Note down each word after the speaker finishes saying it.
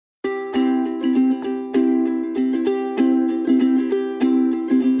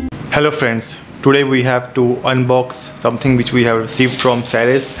Hello friends, today we have to unbox something which we have received from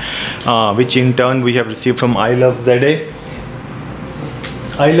Ceres, which in turn we have received from I Love ZA.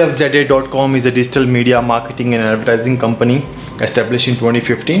 iLoveZA.com is a digital media marketing and advertising company established in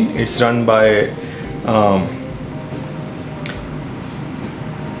 2015. It's run by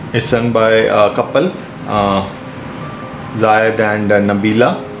a couple, Zayed and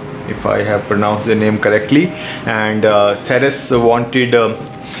Nabila, if I have pronounced the name correctly. And Ceres wanted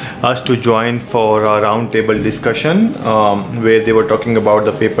us to join for a roundtable discussion where they were talking about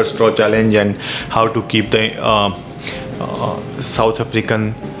the paper straw challenge and how to keep the South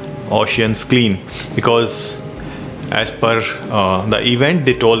African oceans clean, because as per the event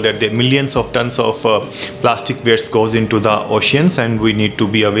they told that the millions of tons of plastic waste goes into the oceans and we need to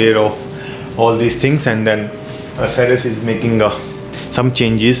be aware of all these things. And then Ceres is making some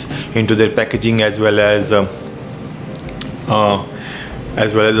changes into their packaging as well as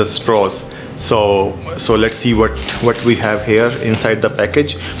the straws. So let's see what we have here inside the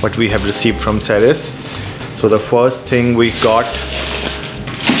package, what we have received from Ceres. So the first thing we got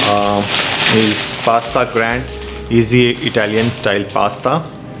is pasta grande, easy Italian style pasta,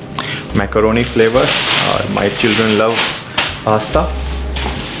 macaroni flavor. My children love pasta.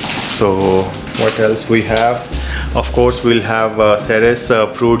 So what else we have? Of course we'll have Ceres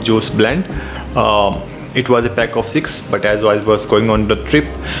fruit juice blend. It was a pack of 6, but as I was going on the trip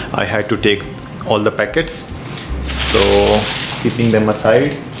I had to take all the packets, so keeping them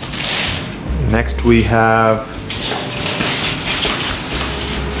aside. Next we have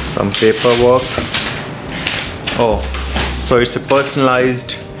some paperwork. So it's a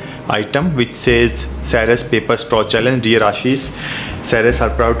personalized item which says Ceres Paper Straw Challenge. Dear Aashish, Ceres are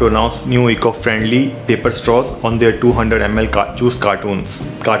proud to announce new eco-friendly paper straws on their 200 ml juice cartons,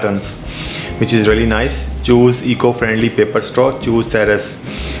 which is really nice. Choose eco-friendly paper straw, choose Ceres.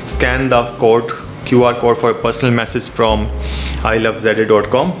 Scan the QR code for a personal message from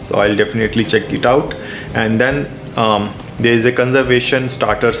iLoveZA.com. So I'll definitely check it out. And then there is a conservation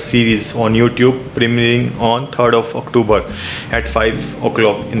starter series on YouTube premiering on 3rd of October at 5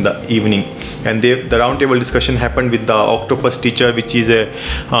 o'clock in the evening. And the roundtable discussion happened with The Octopus Teacher, which is a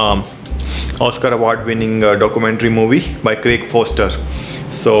Oscar award winning documentary movie by Craig Foster.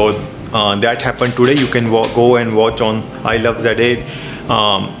 So that happened today. You can go and watch on I Love ZA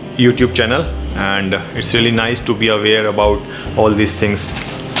YouTube channel, and it's really nice to be aware about all these things.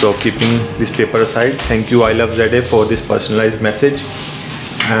 So keeping this paper aside, thank you I Love ZA for this personalized message.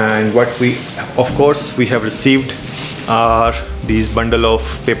 And what we have received are these bundle of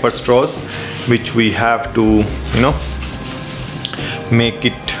paper straws which we have to make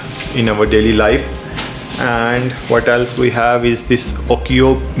it in our daily life. And what else we have is this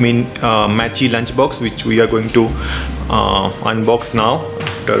Okio Matchy lunchbox, which we are going to unbox now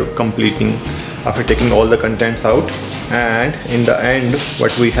after taking all the contents out. And in the end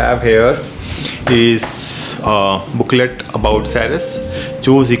what we have here is a booklet about Ceres.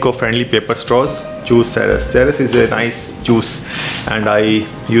 Choose eco-friendly paper straws, choose Ceres. Ceres is a nice juice and I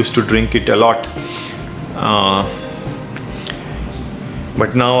used to drink it a lot,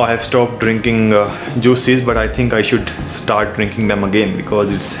 but now I have stopped drinking juices, but I think I should start drinking them again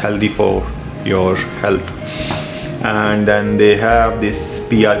because it's healthy for your health. And then they have this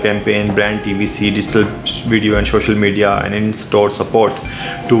PR campaign, brand TVC, digital video and social media, and in-store support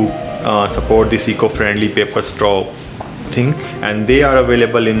to support this eco-friendly paper straw thing. And they are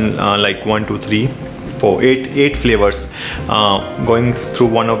available in like 1, 2, 3, 4, 8 flavors, going through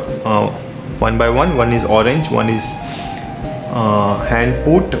one by one. One is orange, one is hand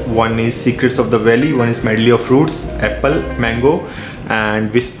put, one is Secrets of the Valley, one is Medley of Fruits, apple, mango,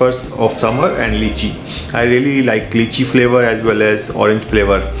 and Whispers of Summer, and lychee. I really like lychee flavor as well as orange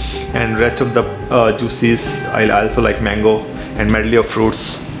flavor, and rest of the juices I also like. Mango and Medley of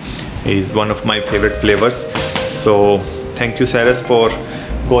Fruits is one of my favorite flavors. So thank you Ceres for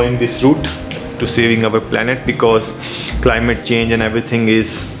going this route to saving our planet, because climate change and everything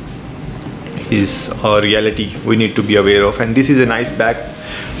is a reality we need to be aware of. And this is a nice bag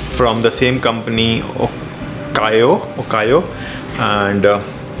from the same company, Okayo, and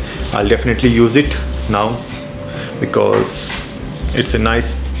I'll definitely use it now because it's a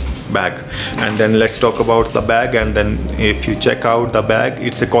nice bag. And then let's talk about the bag. And then if you check out the bag,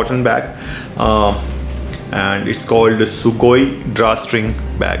 it's a cotton bag, and it's called Sugoi drawstring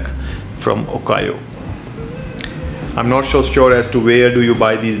bag from Okayo. I'm not so sure as to where do you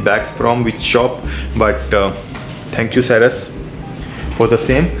buy these bags from, which shop, but thank you Ceres for the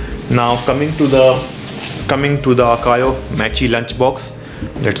same. Now coming to the Okayo Matchy lunchbox,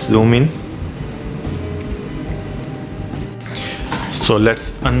 let's zoom in. So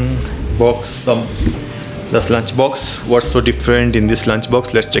let's unbox this lunchbox. What's so different in this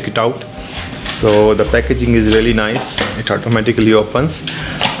lunchbox? Let's check it out. So the packaging is really nice. It automatically opens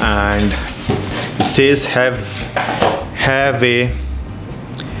and it says have a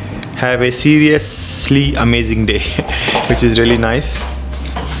seriously amazing day, which is really nice.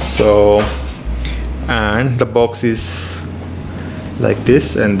 So, and the box is like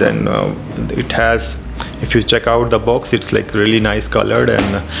this, and then it has, if you check out the box, it's like really nice colored,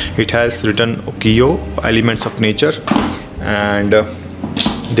 and it has written Okio, elements of nature, and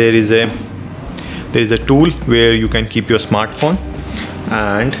there is a tool where you can keep your smartphone,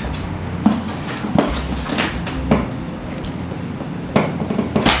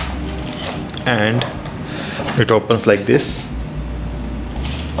 and it opens like this.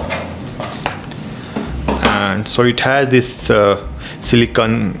 And so it has this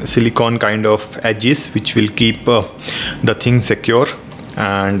silicone kind of edges which will keep the thing secure,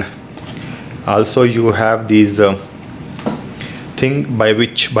 and also you have these thing by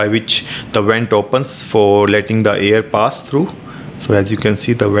which the vent opens for letting the air pass through. So as you can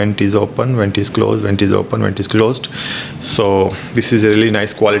see, the vent is open, vent is closed, vent is open, vent is closed. So this is a really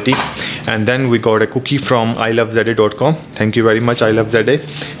nice quality. And then we got a cookie from iloveza.com. Thank you very much, iloveza.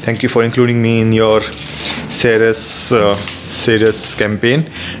 Thank you for including me in your Ceres campaign.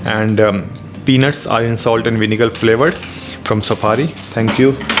 And peanuts are in salt and vinegar flavored from Safari. Thank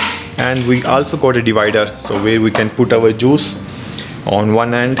you. And we also got a divider, so where we can put our juice on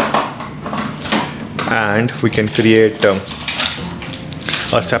one end, and we can create a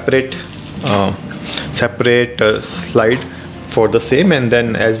separate slide for the same, and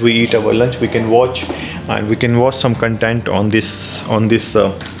then as we eat our lunch we can watch some content on this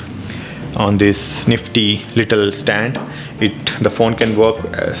nifty little stand. The phone can work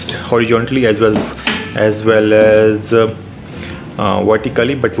horizontally as well as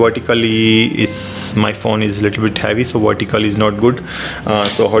vertically, but vertically my phone is a little bit heavy, so vertical is not good.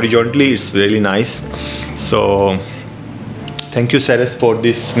 So horizontally it's really nice. So thank you, Ceres, for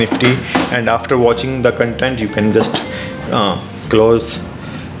this nifty. And after watching the content, you can just close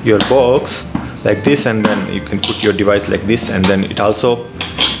your box like this, and then you can put your device like this, and then it also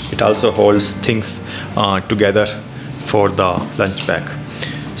holds things together for the lunch bag.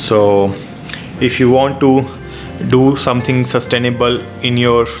 So if you want to do something sustainable in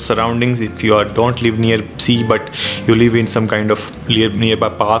your surroundings, if you don't live near sea but you live in some kind of nearby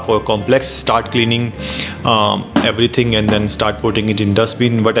park or complex, start cleaning everything, and then start putting it in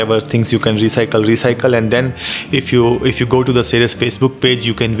dustbin. Whatever things you can recycle. And then if you go to the Ceres Facebook page,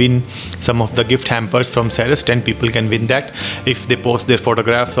 you can win some of the gift hampers from Ceres. 10 people can win that if they post their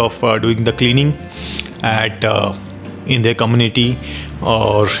photographs of doing the cleaning at in their community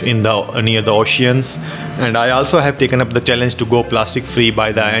or in near the oceans. And I also have taken up the challenge to go plastic free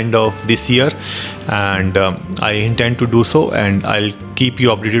by the end of this year, and I intend to do so, and I'll keep you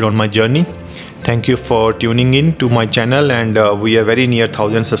updated on my journey. Thank you for tuning in to my channel, and we are very near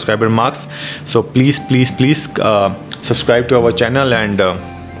 1000 subscriber marks, so please subscribe to our channel, and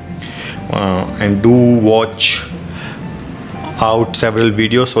do watch out several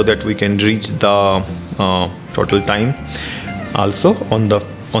videos so that we can reach the total time also on the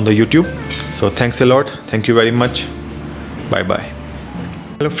YouTube. So thanks a lot. Thank you very much. Bye bye.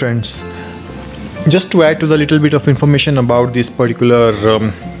 Hello friends, just to add to the little bit of information about this particular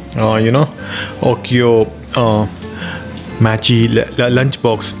Okio Machi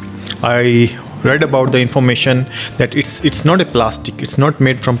lunchbox, I read about the information that it's not a plastic, it's not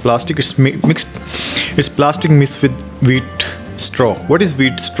made from plastic, it's plastic mixed with wheat straw. What is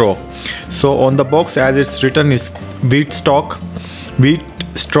wheat straw? So on the box, as it's written, is wheat stalk. Wheat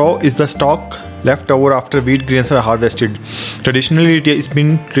straw is the stalk left over after wheat grains are harvested. Traditionally it has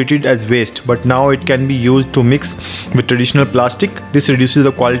been treated as waste, but now it can be used to mix with traditional plastic. This reduces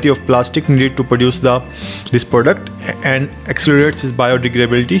the quality of plastic needed to produce this product and accelerates its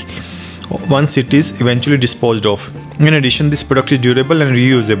biodegradability once it is eventually disposed of. In addition, this product is durable and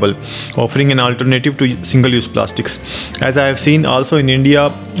reusable, offering an alternative to single-use plastics. As I have seen also in India,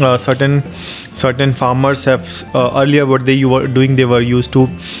 certain farmers have earlier what they were doing, they were used to,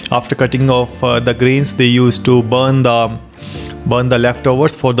 after cutting off the grains, they used to burn the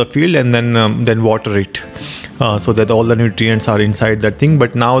leftovers for the field, and then water it, so that all the nutrients are inside that thing.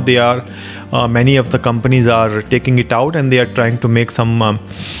 But now they are many of the companies are taking it out, and they are trying to make some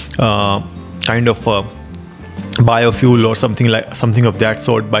kind of biofuel or something of that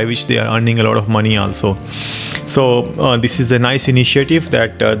sort, by which they are earning a lot of money also. So this is a nice initiative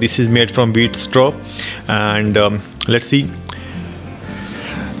that this is made from wheat straw, and let's see,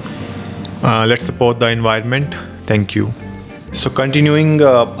 let's support the environment. Thank you. So continuing,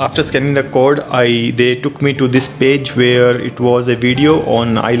 after scanning the code, they took me to this page where it was a video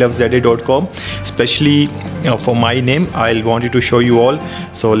on iloveza.com, especially for my name. I'll wanted to show you all.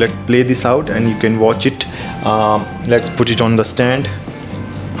 So let's play this out and you can watch it. Let's put it on the stand.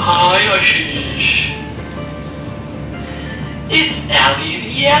 Hi Aashish. It's Ali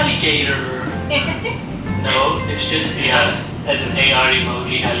the alligator. No, it's just the as an AR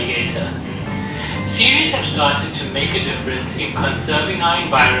emoji alligator. Ceres have started to make a difference in conserving our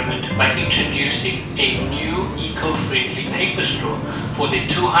environment by introducing a new eco-friendly paper straw for their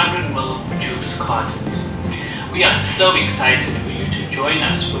 200ml juice cartons. We are so excited for you to join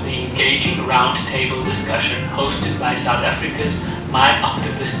us for the engaging roundtable discussion hosted by South Africa's My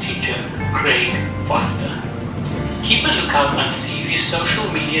Octopus Teacher, Craig Foster. Keep a lookout on Ceres'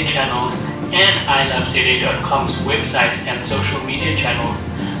 social media channels and iloveza.com's website and social media channels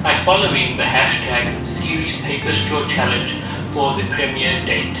by following the hashtag Ceres Paper Straw Challenge for the premiere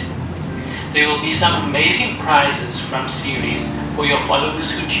date. There will be some amazing prizes from Ceres for your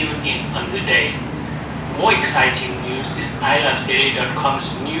followers who tune in on the day. More exciting news is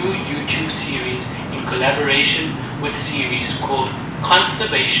iloveza.com's new YouTube series in collaboration with Ceres called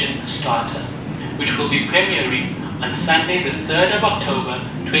Conservation Starter, which will be premiering on Sunday the 3rd of October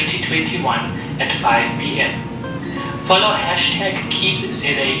 2021 at 5 p.m. Follow hashtag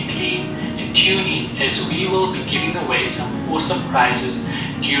KeepZA and tune in as we will be giving away some awesome prizes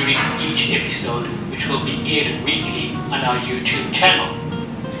during each episode, which will be aired weekly on our YouTube channel.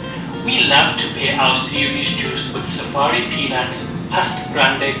 We love to pair our Ceres juice with safari peanuts, pasta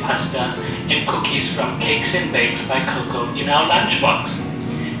grande pasta, and cookies from Cakes and Bakes by Coco in our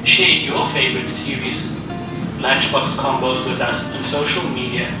lunchbox. Share your favorite Ceres lunchbox combos with us on social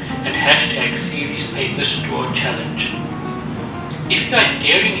media and hashtag Ceres Paper Straw Challenge. If you are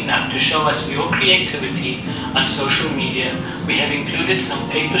daring enough to show us your creativity on social media, we have included some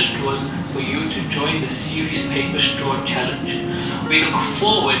paper straws for you to join the Ceres Paper Straw Challenge. We look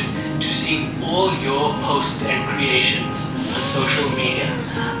forward to seeing all your posts and creations on social media.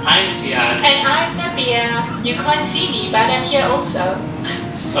 I'm Ziad. And I'm Nabia. You can't see me, but I'm here also.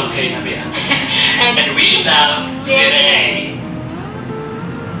 Okay, Nabia. And we love Ceres.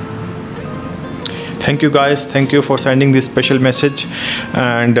 Thank you guys, thank you for sending this special message,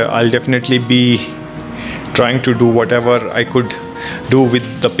 and I'll definitely be trying to do whatever I could do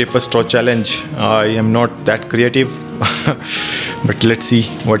with the paper straw challenge. I am not that creative but let's see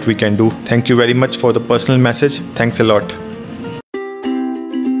what we can do. Thank you very much for the personal message. Thanks a lot.